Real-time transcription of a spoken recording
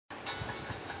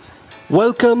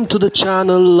Welcome to the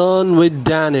channel Learn with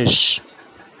Danish.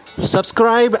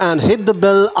 Subscribe and hit the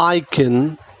bell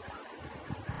icon.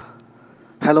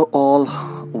 Hello all,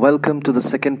 welcome to the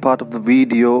second part of the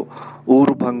video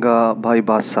URUBHANGAM by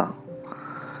Bhasa.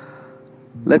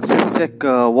 Let's just check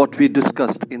what we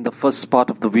discussed in the first part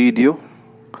of the video,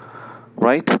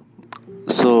 right?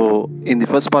 So in the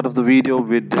first part of the video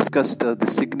we discussed the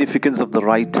significance of the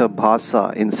writer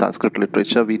Bhasa in Sanskrit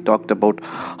literature. We talked about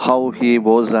how he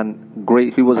was a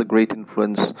great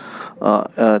influence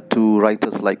to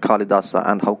writers like Kalidasa,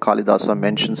 and how Kalidasa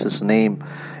mentions his name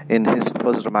in his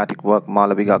first dramatic work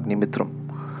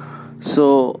Malavigagnimithram.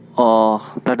 So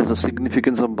that is the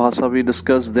significance of Bhasa we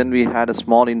discussed. Then we had a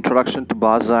small introduction to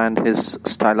Bhasa and his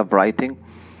style of writing.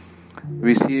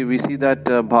 We see that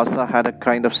Bhasa had a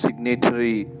kind of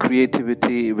signatory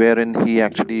creativity wherein he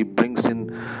actually brings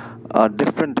in a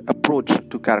different approach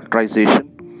to characterization,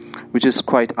 which is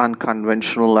quite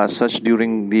unconventional as such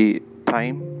during the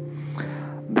time.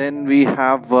 Then we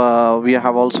have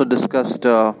also discussed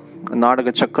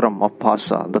Nadaka Chakram of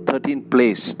Bhasa, the 13th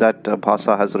plays that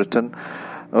Bhasa has written,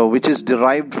 which is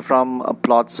derived from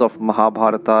plots of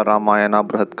Mahabharata, Ramayana,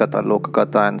 Brihatkatha,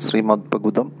 Lokakatha and Srimad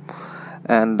Bhagavatam.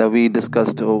 And we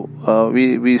discussed,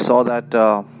 we saw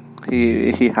that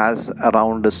he has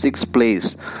around 6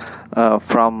 plays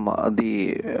from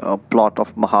the plot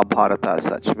of Mahabharata as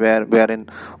such, wherein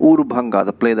URUBHANGAM,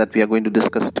 the play that we are going to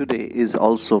discuss today, is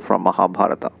also from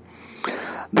Mahabharata.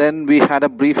 Then we had a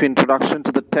brief introduction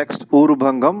to the text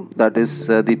URUBHANGAM, that is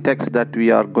the text that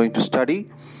we are going to study.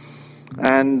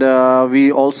 And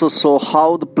we also saw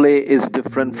how the play is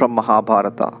different from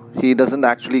Mahabharata. He doesn't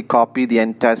actually copy the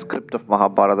entire script of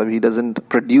Mahabharata. He doesn't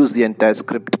produce the entire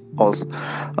script of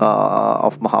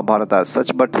Mahabharata as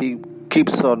such, but he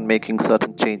keeps on making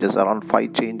certain changes, around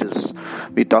 5 changes.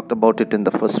 We talked about it in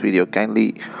the first video.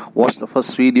 Kindly watch the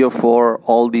first video for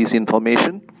all these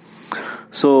information.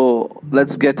 So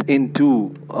let's get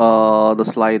into the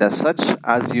slide as such.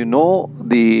 As you know,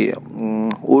 the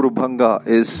URUBHANGAM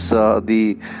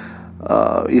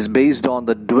is based on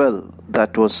the duel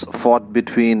that was fought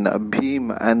between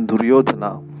Bhim and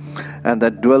Duryodhana, and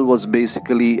that duel was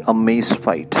basically a mace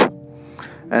fight.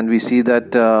 And we see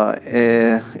that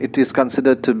it is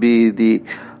considered to be the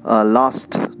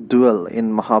last duel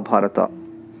in Mahabharata,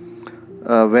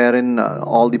 wherein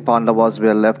all the Pandavas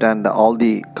were left and all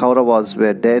the Kauravas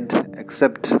were dead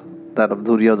except that of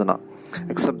Duryodhana.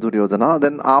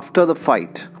 Then after the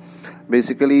fight,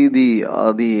 basically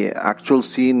the actual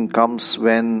scene comes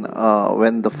when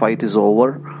the fight is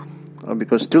over,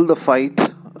 because till the fight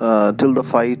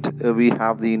we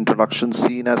have the introduction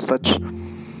scene as such,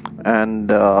 and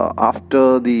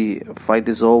after the fight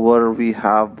is over we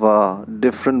have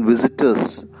different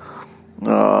visitors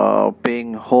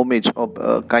paying homage,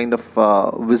 or kind of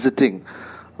visiting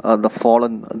the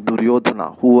fallen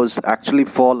Duryodhana, who has actually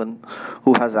fallen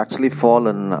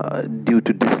due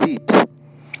to deceit.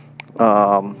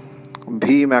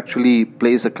 Bhim actually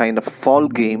plays a kind of foul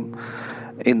game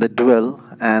in the duel,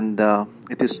 and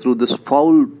it is through this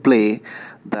foul play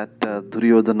that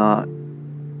Duryodhana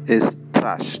is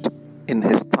thrashed in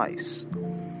his thighs.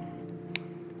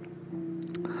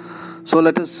 So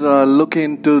let us look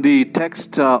into the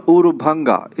text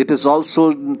URUBHANGAM. It is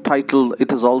also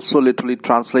literally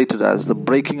translated as the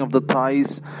breaking of the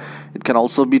thighs. It can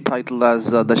also be titled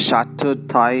as the shattered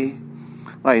thigh.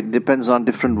 Right, it depends on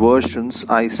different versions.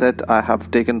 I have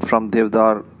taken from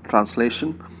Devdar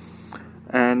translation.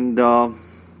 And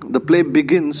the play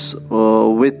begins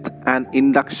with an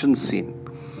induction scene.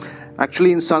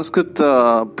 Actually, in Sanskrit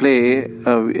play,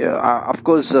 of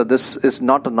course, this is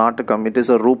not a natakam, it is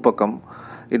a rupakam.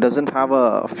 It doesn't have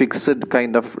a fixed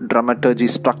kind of dramaturgy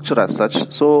structure as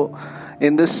such. So,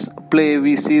 in this play,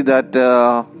 we see that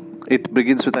it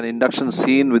begins with an induction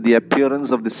scene with the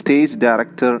appearance of the stage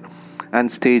director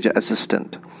and stage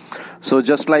assistant. So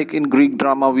just like in Greek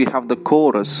drama, we have the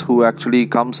chorus who actually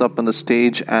comes up on the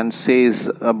stage and says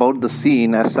about the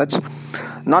scene as such.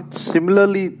 Not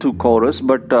similarly to chorus,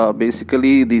 but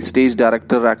basically the stage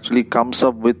director actually comes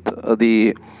up with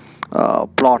the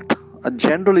plot, a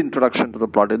general introduction to the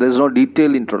plot. There is no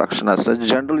detailed introduction as such.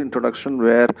 General introduction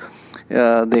where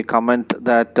they comment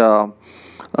that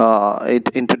it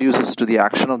introduces to the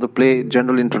action of the play,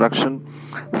 general introduction,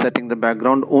 setting the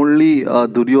background. Only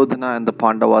Duryodhana and the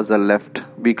Pandavas are left.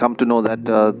 We come to know that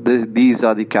these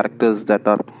are the characters that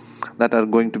are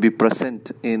going to be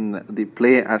present in the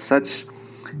play as such,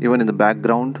 even in the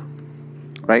background,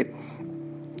 right?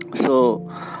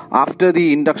 So after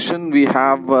the induction, we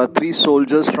have 3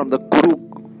 soldiers from the Kuru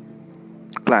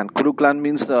clan. Kuru clan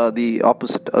means the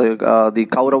opposite, the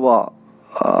Kaurava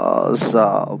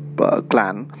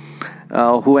clan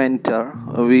who enter.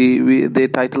 They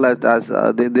title as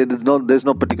there's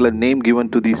no particular name given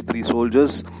to these three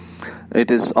soldiers. It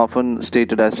is often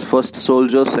stated as first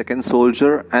soldier, second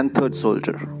soldier, and third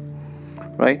soldier,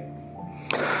 right?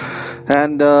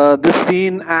 And this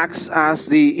scene acts as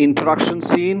the introduction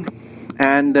scene,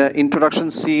 and introduction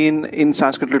scene in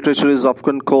Sanskrit literature is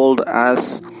often called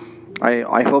as,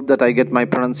 I hope that I get my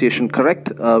pronunciation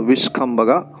correct,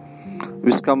 Vishkambhaga.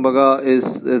 Vishkambhaga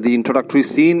is the introductory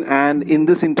scene, and in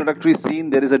this introductory scene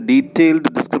there is a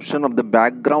detailed description of the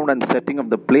background and setting of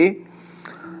the play.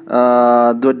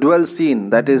 The duel scene,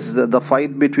 that is the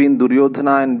fight between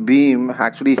Duryodhana and Bhim,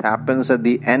 actually happens at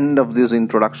the end of this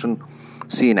introduction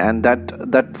scene, and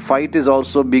that fight is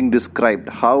also being described.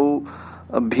 How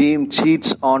Bhim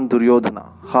cheats on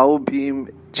Duryodhana. How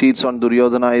Bhim cheats on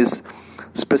Duryodhana is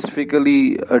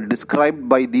specifically described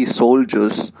by these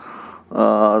soldiers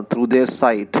through their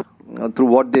sight, through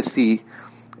what they see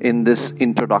in this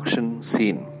introduction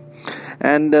scene.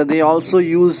 And they also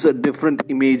use different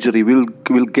imagery. We'll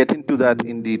get into that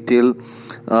in detail,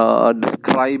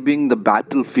 describing the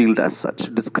battlefield as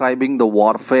such, describing the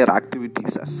warfare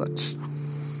activities as such.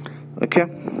 Okay.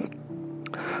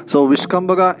 So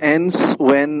Vishkambhaga ends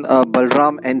when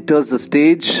Balram enters the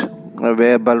stage,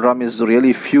 where Balram is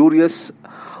really furious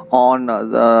on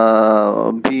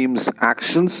Bhim's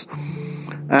actions.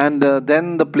 And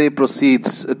then the play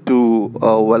proceeds to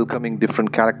welcoming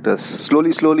different characters.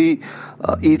 Slowly,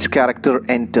 each character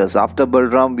enters. After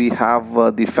Balram, we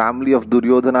have the family of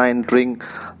Duryodhana entering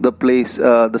the place,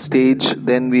 the stage.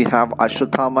 Then we have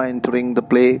Ashwathama entering the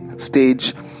play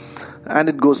stage, and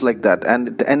it goes like that. And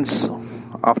it ends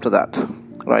after that,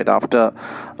 right after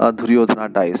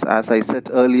Duryodhana dies. As I said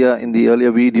earlier in the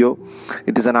earlier video,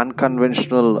 it is an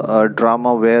unconventional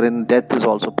drama wherein death is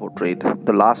also portrayed.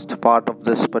 The last part of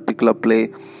this particular play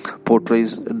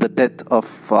portrays the death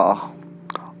of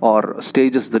or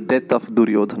stages the death of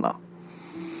Duryodhana.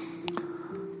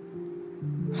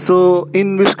 So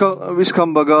in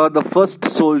Vishkambhaga, the first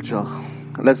soldier,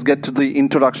 let's get to the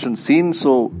introduction scene.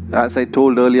 So as I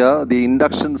told earlier, the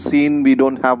induction scene, we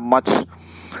don't have much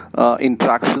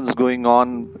interactions going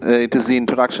on. It is the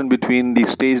interaction between the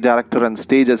stage director and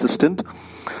stage assistant.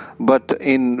 But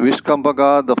in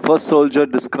Vishkambhaga, the first soldier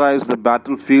describes the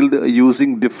battlefield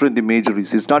using different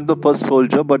imageries. It's not the first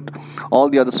soldier, but all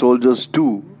the other soldiers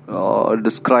too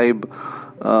describe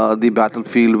the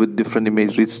battlefield with different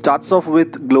imagery. It starts off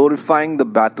with glorifying the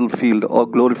battlefield or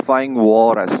glorifying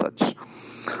war as such.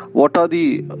 What are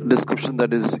the description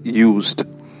that is used?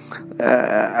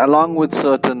 Along with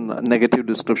certain negative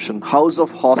description, house of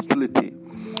hostility.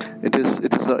 It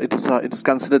is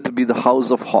considered to be the house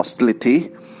of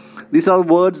hostility. These are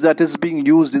words that is being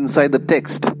used inside the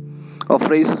text, or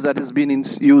phrases that is being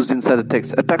used inside the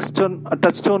text. A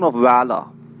touchstone of valor,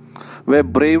 where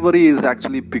bravery is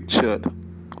actually pictured.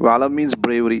 Valor means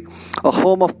bravery. A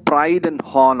home of pride and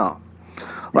honor.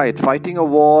 Right, fighting a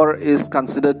war is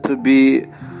considered to be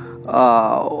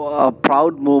a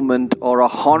proud moment or a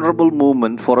honorable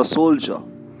moment for a soldier,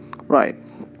 right?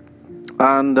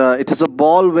 And it is a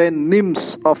ball where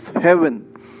nymphs of heaven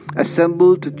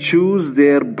assemble to choose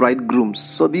their bridegrooms.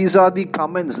 So these are the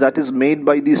comments that is made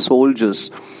by the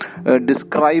soldiers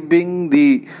describing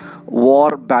the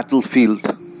war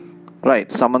battlefield, right?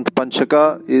 Samant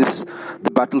Panchaka is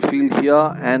the battlefield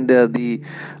here, and the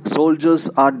soldiers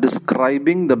are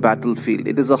describing the battlefield.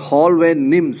 It is a hall where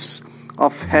nymphs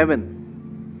of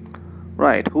heaven,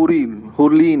 right?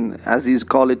 Hurleen, as you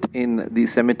call it in the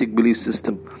Semitic belief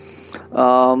system.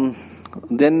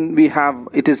 Then we have,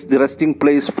 it is the resting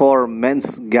place for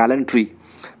men's gallantry.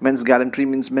 Men's gallantry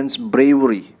means men's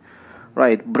bravery,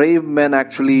 right? Brave men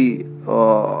actually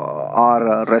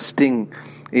are resting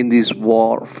in these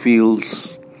war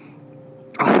fields.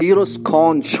 A hero's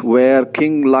conch, where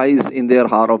king lies in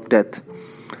their hour of death,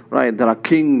 right? There are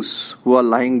kings who are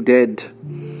lying dead.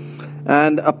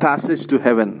 And a passage to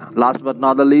heaven. Last but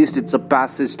not the least, it's a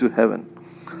passage to heaven.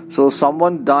 So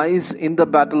someone dies in the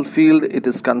battlefield, it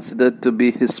is considered to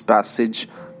be his passage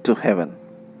to heaven.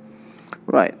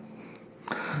 Right.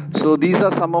 So these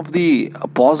are some of the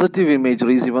positive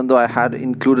imageries, even though I had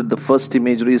included the first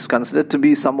imagery is considered to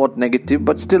be somewhat negative,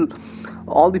 but still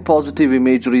all the positive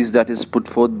imageries that is put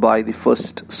forth by the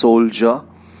first soldier,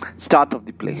 start of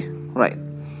the play. Right.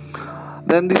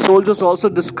 Then the soldiers also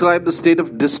describe the state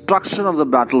of destruction of the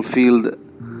battlefield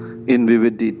in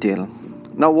vivid detail.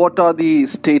 Now, what are the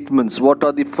statements, what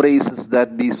are the phrases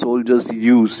that the soldiers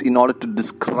use in order to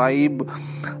describe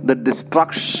the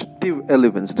destruction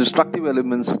destructive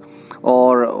elements,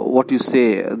 or what you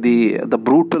say, the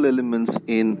brutal elements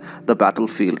in the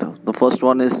battlefield. The first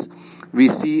one is, we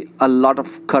see a lot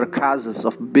of carcasses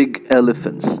of big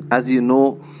elephants. As you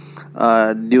know,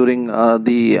 during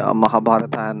the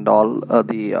Mahabharata and all,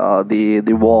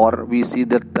 the war, we see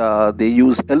that they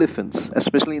use elephants,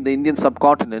 especially in the Indian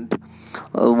subcontinent.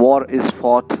 War is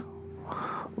fought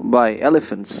by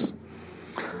elephants.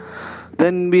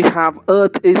 Then we have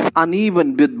earth is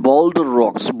uneven with boulder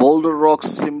rocks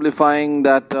simplifying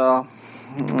that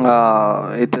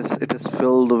it is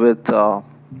filled with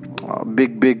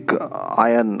big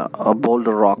iron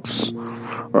boulder rocks,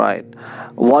 right?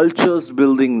 Vultures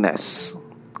building nests.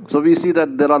 So we see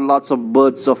that there are lots of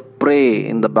birds of prey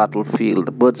in the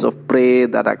battlefield, birds of prey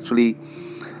that actually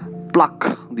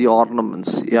pluck the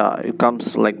ornaments. Yeah, it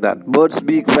comes like that. Bird's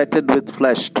beak wetted with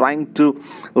flesh, trying to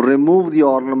remove the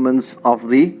ornaments of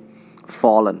the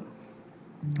fallen.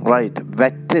 Right,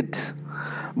 wetted.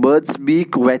 Bird's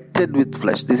beak wetted with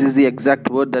flesh. This is the exact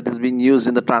word that has been used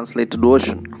in the translated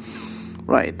version.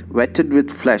 Right, wetted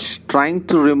with flesh, trying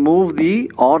to remove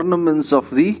the ornaments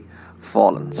of the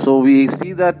fallen. So we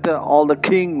see that all the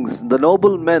kings, the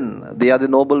noble men, they are the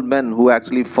noble men who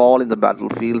actually fall in the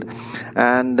battlefield,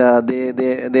 and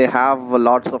they have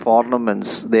lots of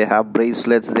ornaments. They have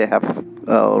bracelets, they have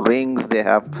rings, they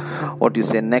have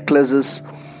necklaces,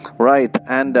 right?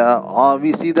 And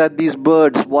we see that these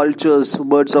birds, vultures,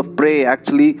 birds of prey,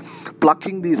 actually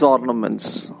plucking these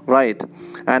ornaments, right?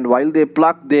 And while they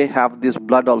pluck, they have this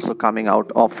blood also coming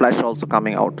out, or flesh also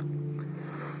coming out.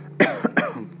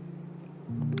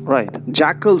 Right,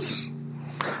 jackals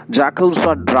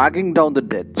are dragging down the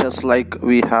dead, just like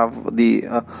we have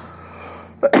the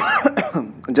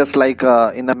just like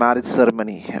in a marriage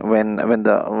ceremony, when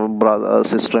the brother,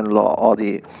 sister-in-law, or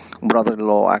the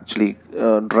brother-in-law actually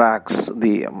drags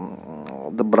the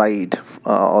bride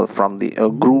or from the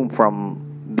groom from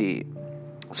the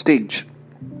stage.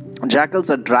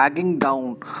 Jackals are dragging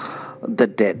down the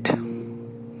dead,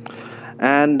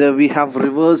 and we have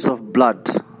rivers of blood.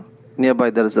 Nearby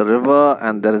there is a river,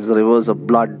 and there is rivers of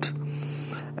blood,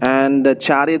 and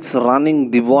chariots running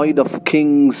devoid of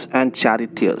kings and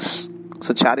charioteers.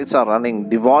 So chariots are running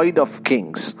devoid of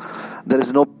kings. There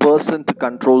is no person to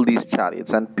control these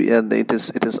chariots, and it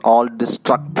is all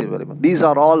destructive. These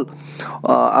are all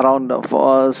around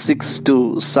 6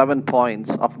 to 7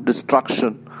 points of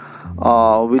destruction,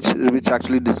 which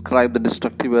actually describe the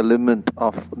destructive element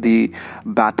of the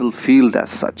battlefield as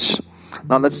such.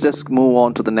 Now let's just move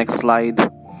on to the next slide.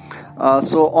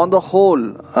 So on the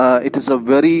whole, it is a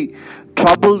very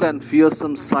troubled and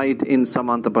fearsome sight in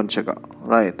Samanta Panchaka,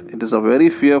 right? It is a very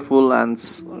fearful and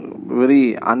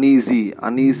very uneasy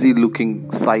looking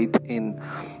sight in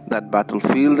that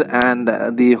battlefield, and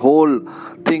the whole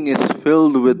thing is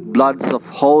filled with bloods of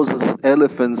horses,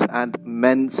 elephants, and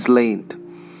men slain.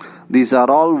 These are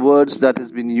all words that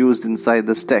has been used inside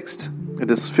this text.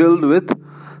 It is filled with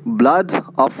blood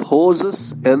of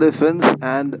horses, elephants,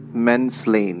 and men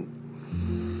slain,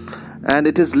 and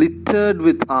it is littered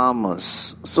with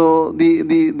armors. So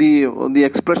the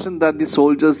expression that the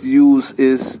soldiers use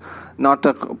is not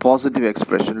a positive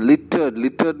expression.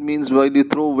 Littered means while you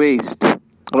throw waste,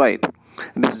 right?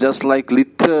 It is just like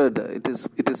littered. It is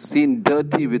seen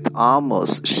dirty with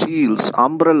armors, shields,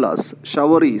 umbrellas,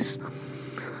 showeries,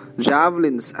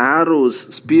 javelins,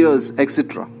 arrows, spears,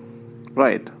 etc.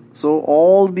 Right. So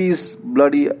all these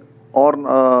bloody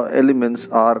elements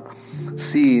are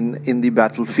seen in the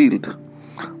battlefield,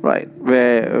 right?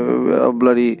 Where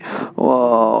bloody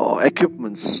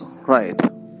equipments, right,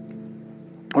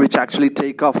 which actually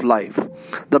take off life.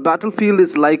 The battlefield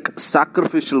is like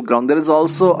sacrificial ground. There is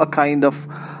also a kind of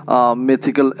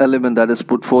mythical element that is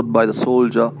put forth by the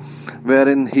soldier,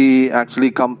 wherein he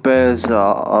actually compares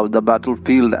the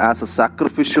battlefield as a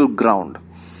sacrificial ground.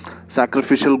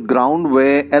 Sacrificial ground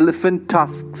where elephant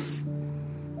tusks,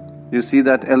 you see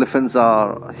that elephants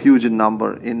are huge in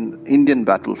number in Indian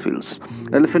battlefields.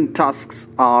 Elephant tusks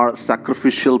are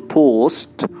sacrificial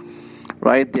post,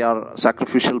 right? They are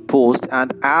sacrificial post,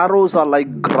 and arrows are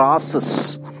like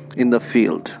grasses in the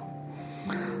field.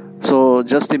 So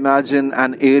just imagine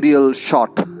an aerial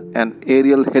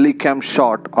helicam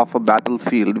shot of a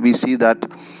battlefield. We see that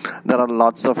there are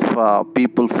lots of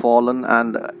people fallen,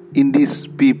 and in these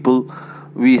people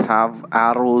we have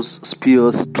arrows,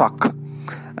 spears struck.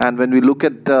 And when we look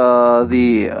at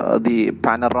the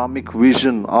panoramic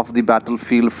vision of the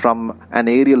battlefield from an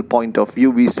aerial point of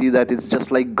view, we see that it's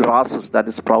just like grasses that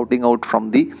is sprouting out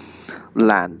from the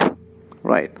land,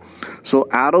 right? So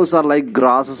arrows are like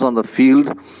grasses on the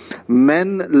field,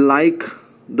 men like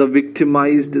the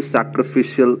victimized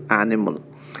sacrificial animal.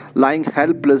 lying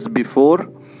helpless before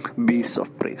beasts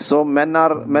of prey. So men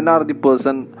are the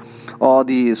person, or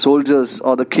the soldiers,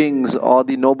 or the kings, or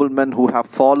the noblemen who have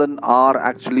fallen are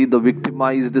actually the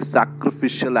victimized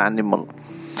sacrificial animal,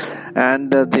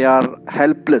 and they are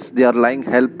helpless. They are lying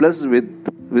helpless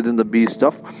within the beast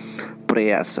of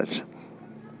prey as such.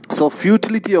 So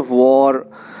futility of war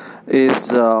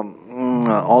is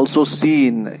also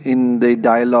seen in the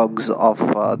dialogues of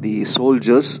the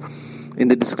soldiers, in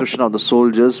the description of the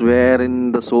soldiers,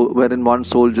 wherein one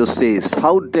soldier says,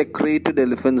 "How decorated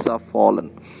elephants are fallen,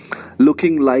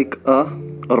 looking like a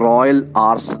royal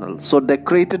arsenal." So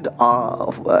decorated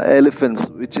elephants,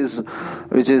 which is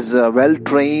well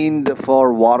trained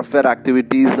for warfare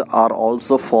activities, are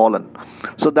also fallen.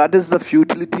 So that is the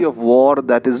futility of war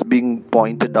that is being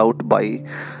pointed out by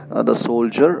the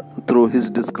soldier through his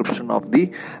description of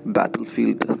the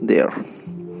battlefield there.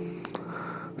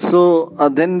 So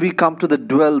then we come to the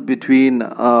duel between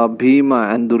Bhima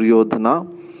and Duryodhana.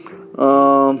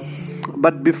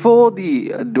 But before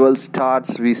the duel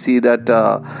starts, we see that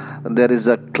there is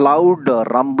a cloud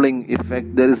rumbling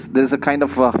effect. There is a kind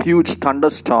of a huge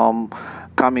thunderstorm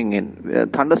coming in.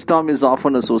 Thunderstorm is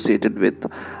often associated with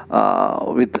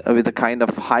a kind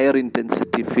of higher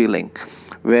intensity feeling,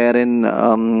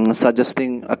 wherein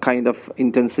suggesting a kind of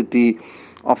intensity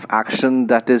of action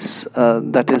that is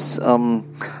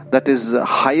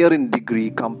higher in degree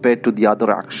compared to the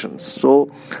other actions. So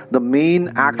the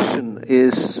main action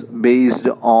is based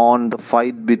on the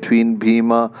fight between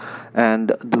Bhima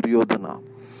and Duryodhana.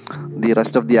 The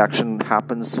rest of the action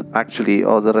happens actually,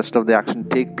 or the rest of the action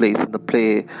take place in the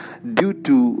play due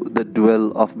to the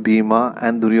duel of Bhima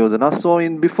and Duryodhana. So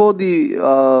before the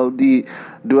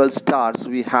duel starts,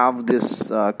 we have this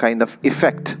kind of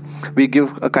effect. We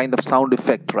give a kind of sound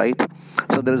effect, right?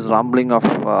 So there is rumbling of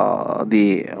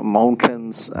the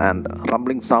mountains, and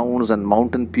rumbling sounds and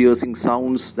mountain piercing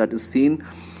sounds that is seen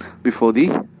before the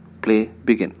play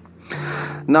begin.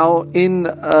 Now in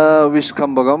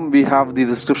Vishkambagam, we have the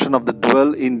description of the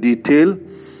duel in detail.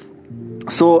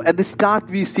 So at the start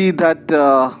we see that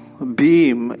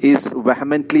Bhim is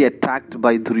vehemently attacked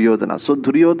by Duryodhana. So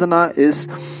Duryodhana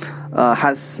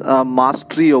has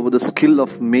mastery over the skill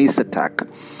of mace attack,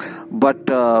 but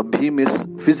Bhim is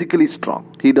physically strong.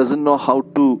 He doesn't know how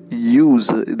to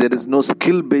use. There is no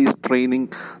skill-based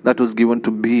training that was given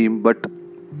to Bhim, but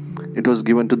it was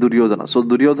given to Duryodhana. So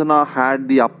Duryodhana had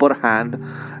the upper hand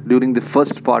during the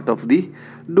first part of the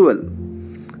duel.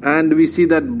 And we see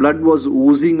that blood was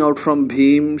oozing out from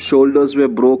Bhim, shoulders were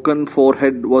broken,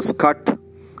 forehead was cut,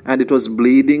 and it was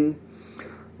bleeding.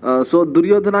 So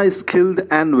Duryodhana is skilled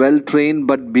and well trained,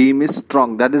 but Bhim is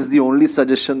strong. That is the only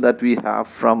suggestion that we have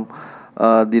from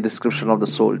the description of the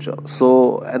soldier.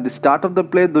 So at the start of the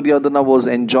play, Duryodhana was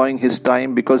enjoying his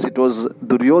time because it was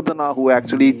Duryodhana who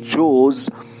actually chose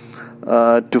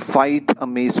to fight a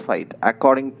mace fight.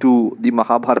 According to the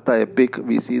Mahabharata epic,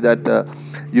 we see that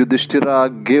Yudhishthira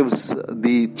gives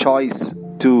the choice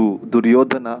to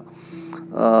Duryodhana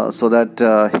so that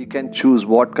he can choose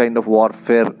what kind of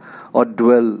warfare or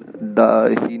duel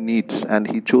he needs, and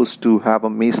he chose to have a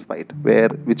mace fight,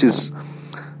 which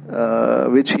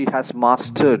he has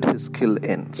mastered his skill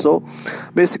in. So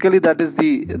basically that is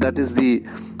the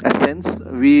essence.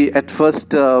 At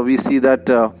first we see that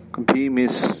Bhim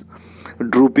is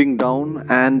drooping down,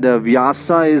 and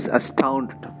Vyasa is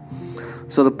astounded.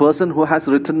 So the person who has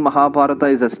written Mahabharata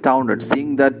is astounded,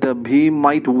 seeing that Bhim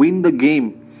might win the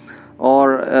game,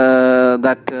 or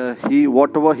that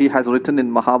whatever he has written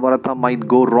in Mahabharata might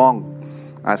go wrong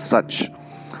as such.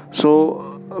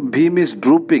 So Bhim is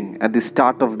drooping at the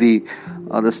start of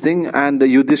this thing, and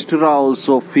Yudhishthira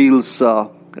also feels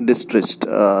distressed.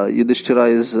 Yudhishthira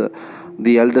is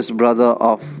the eldest brother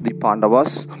of the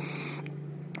Pandavas,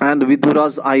 and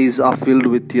Vidura's eyes are filled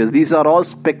with tears. These are all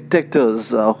spectators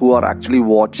who are actually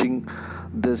watching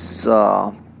this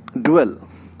duel.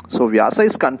 So Vyasa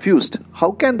is confused.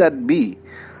 How can that be?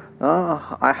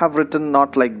 I have written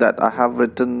not like that. I have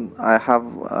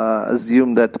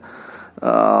assumed that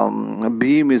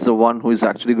Bhim is the one who is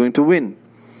actually going to win.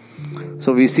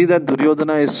 So we see that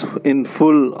Duryodhana is in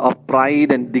full of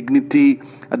pride and dignity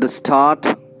at the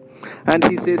start. And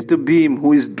he says to Bhim,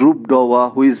 who is drooped over,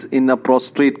 who is in a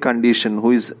prostrate condition,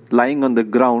 who is lying on the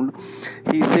ground,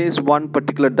 he says one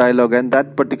particular dialogue, and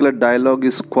that particular dialogue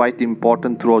is quite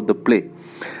important throughout the play.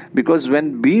 Because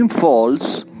when Bhim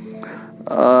falls,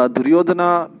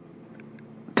 Duryodhana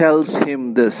tells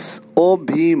him this: "O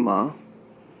Bhima,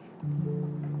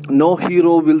 no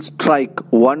hero will strike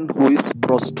one who is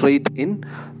prostrate in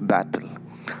battle."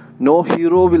 No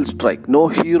hero will strike. No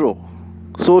hero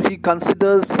So he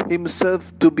considers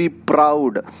himself to be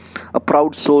proud, a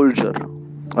proud soldier,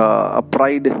 a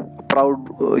proud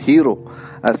hero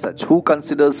as such. Who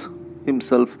considers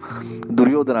himself?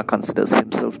 Duryodhana considers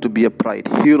himself to be a pride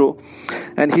hero,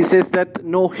 and he says that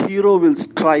no hero will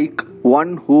strike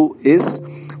one who is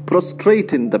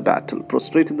prostrate in the battle.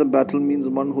 Prostrate in the battle means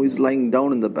one who is lying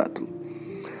down in the battle.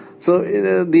 So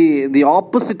the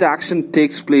opposite action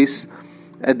takes place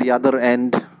at the other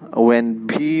end when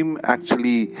Bhim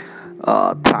actually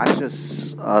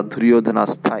thrashes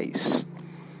Duryodhana's thighs.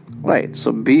 Right,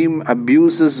 so Bhim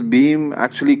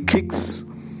actually kicks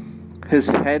his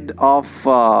head off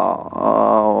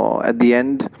at the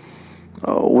end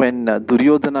when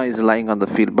Duryodhana is lying on the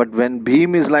field. But when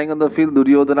Bhim is lying on the field,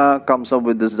 Duryodhana comes up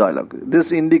with this dialogue.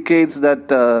 This indicates that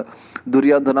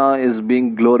Duryodhana is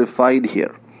being glorified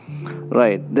here.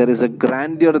 Right, there is a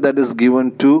grandeur that is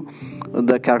given to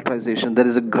the characterization. There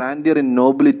is a grandeur in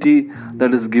nobility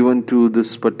that is given to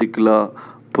this particular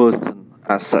person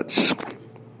as such.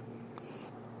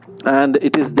 And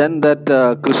it is then that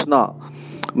Krishna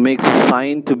makes a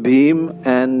sign to Bhim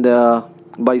and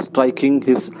by striking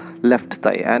his left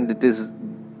thigh. And it is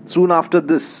soon after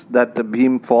this that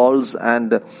Bhim falls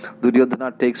and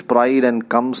Duryodhana takes pride and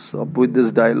comes up with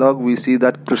this dialogue. We see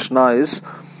that Krishna is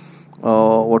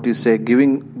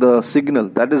giving the signal.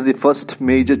 That is the first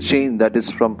major change that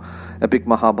is from epic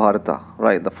Mahabharata,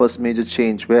 right? The first major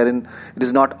change wherein it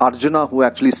is not Arjuna who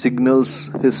actually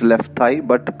signals his left thigh,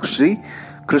 but Shri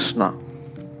Krishna,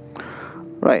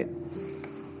 right?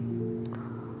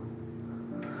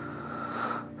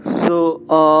 So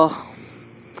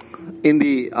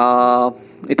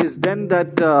it is then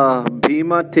that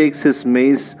Bhima takes his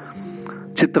mace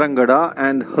Chitrangada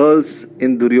and hurls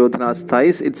in Duryodhana's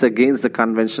thighs. It's against the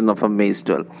convention of a mace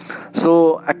duel.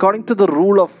 So according to the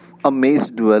rule of a mace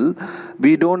duel,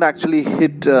 we don't actually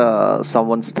hit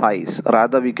someone's thighs.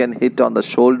 Rather, we can hit on the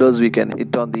shoulders, we can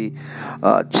hit on the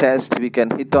chest, we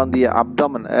can hit on the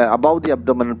abdomen, above the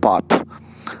abdominal part.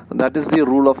 That is the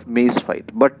rule of mace fight.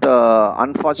 But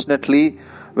unfortunately,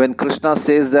 when Krishna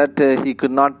says that he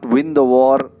could not win the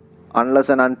war unless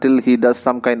and until he does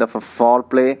some kind of a foul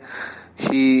play,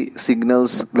 he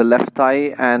signals the left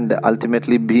thigh, and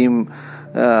ultimately Bhim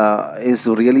is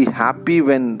really happy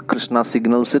when Krishna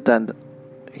signals it, and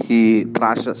he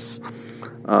thrashes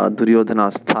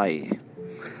Duryodhana's thigh.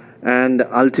 And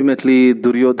ultimately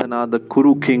Duryodhana, the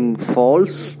Kuru king,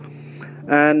 falls,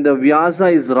 and Vyasa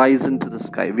is risen to the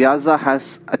sky. Vyasa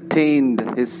has attained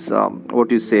his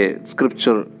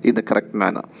scripture in the correct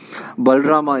manner.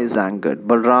 Balrama is angered.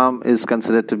 Balram is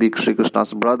considered to be Shri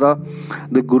Krishna's brother,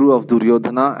 the guru of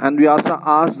Duryodhana, and Vyasa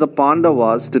asks the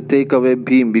Pandavas to take away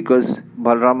Bhim because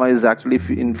Balrama is actually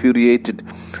infuriated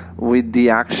with the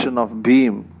action of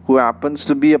Bhim, who happens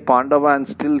to be a Pandava, and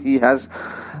still he has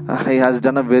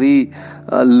done a very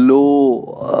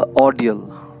low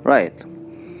ordeal, right?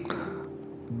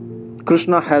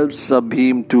 Krishna helps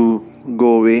Bhim to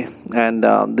go away, and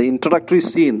the introductory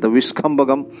scene, the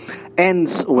Vishkambhagam,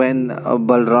 ends when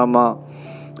Balrama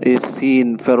is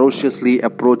seen ferociously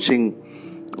approaching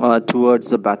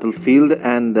towards the battlefield,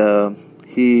 and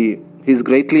he's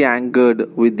greatly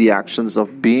angered with the actions of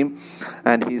Bhim,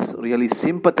 and he's really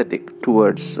sympathetic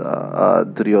towards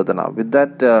Duryodhana. With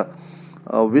that,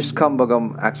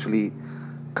 Vishkambhagam actually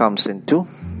comes into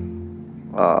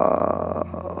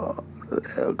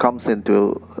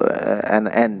an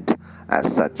end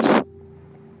as such.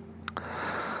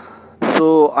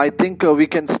 So I think we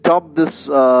can stop this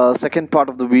second part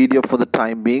of the video for the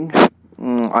time being.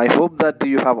 I hope that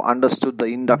you have understood the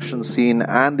induction scene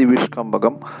and the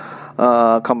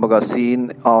Kambhaga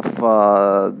scene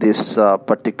of this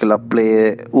particular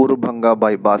play URUBHANGA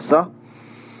by Bhasa.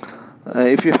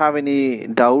 If you have any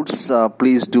doubts,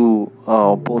 please do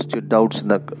post your doubts in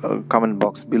the comment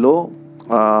box below.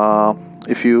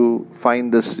 If you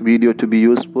find this video to be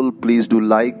useful, please do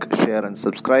like, share and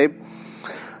subscribe.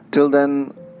 Till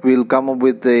then, we'll come up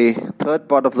with a third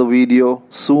part of the video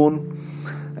soon.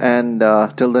 And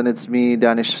till then, it's me,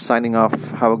 Danish, signing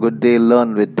off. Have a good day.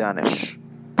 Learn with Danish.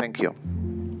 Thank you.